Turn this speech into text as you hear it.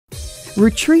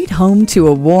Retreat home to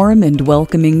a warm and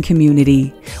welcoming community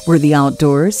where the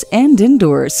outdoors and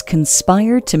indoors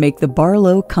conspire to make the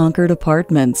Barlow Concord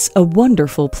Apartments a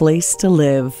wonderful place to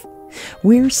live.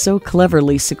 We're so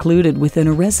cleverly secluded within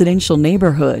a residential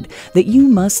neighborhood that you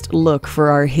must look for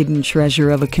our hidden treasure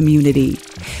of a community.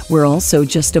 We're also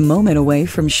just a moment away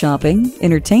from shopping,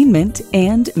 entertainment,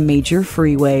 and major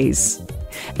freeways.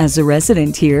 As a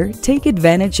resident here, take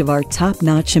advantage of our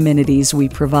top-notch amenities we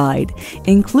provide,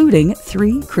 including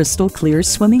 3 crystal-clear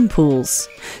swimming pools,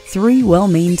 3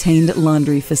 well-maintained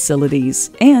laundry facilities,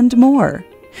 and more.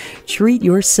 Treat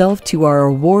yourself to our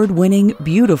award-winning,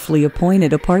 beautifully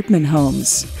appointed apartment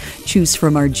homes. Choose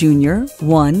from our junior,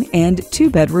 1- and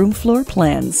 2-bedroom floor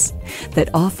plans that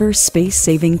offer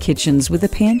space-saving kitchens with a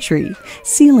pantry,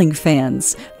 ceiling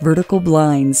fans, vertical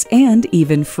blinds, and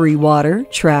even free water,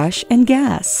 trash, and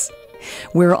gas.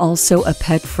 We're also a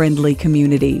pet-friendly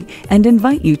community and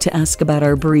invite you to ask about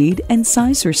our breed and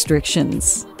size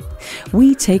restrictions.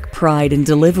 We take pride in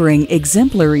delivering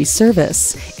exemplary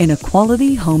service in a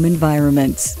quality home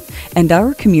environment, and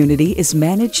our community is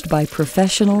managed by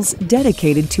professionals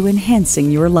dedicated to enhancing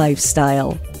your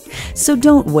lifestyle. So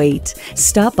don't wait.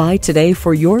 Stop by today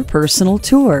for your personal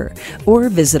tour or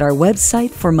visit our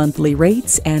website for monthly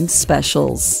rates and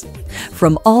specials.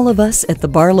 From all of us at the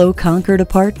Barlow Concord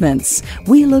Apartments,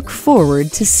 we look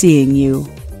forward to seeing you.